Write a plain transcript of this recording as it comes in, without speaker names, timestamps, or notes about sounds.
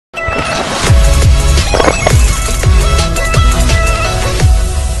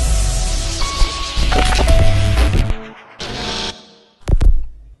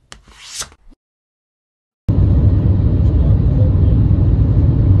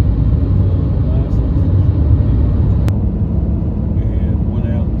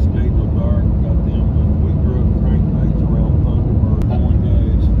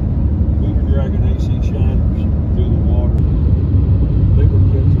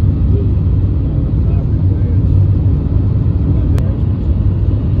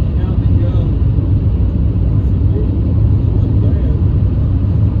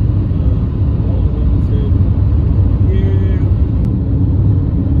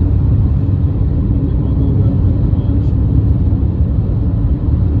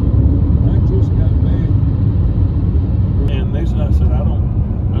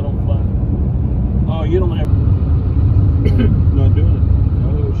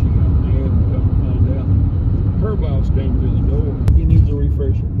just came through the door. He needs a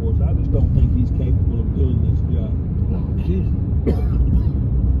refresher course. I just don't think he's capable of doing this job.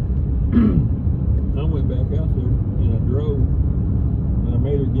 I went back out there and I drove and I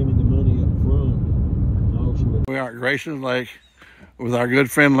made her give me the money up front. Oh, she was. We are at Grayson Lake with our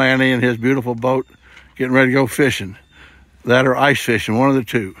good friend Lanny and his beautiful boat, getting ready to go fishing. That or ice fishing, one of the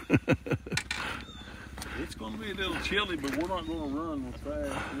two. It's going to be a little chilly, but we're not going to run real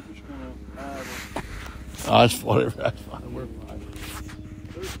fast. We're just going to hide. Oh, that's whatever. That's fine. We're fine.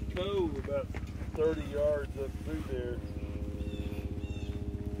 There's a cove about 30 yards up through there.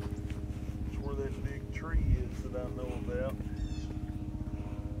 It's where that big tree is that I know about.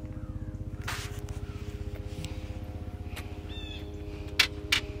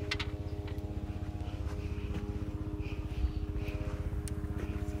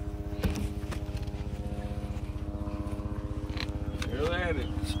 There that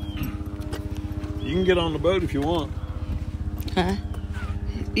is. You can get on the boat if you want. Huh?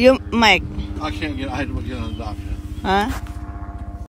 You, Mike. I can't get. I had to get on the dock. Huh?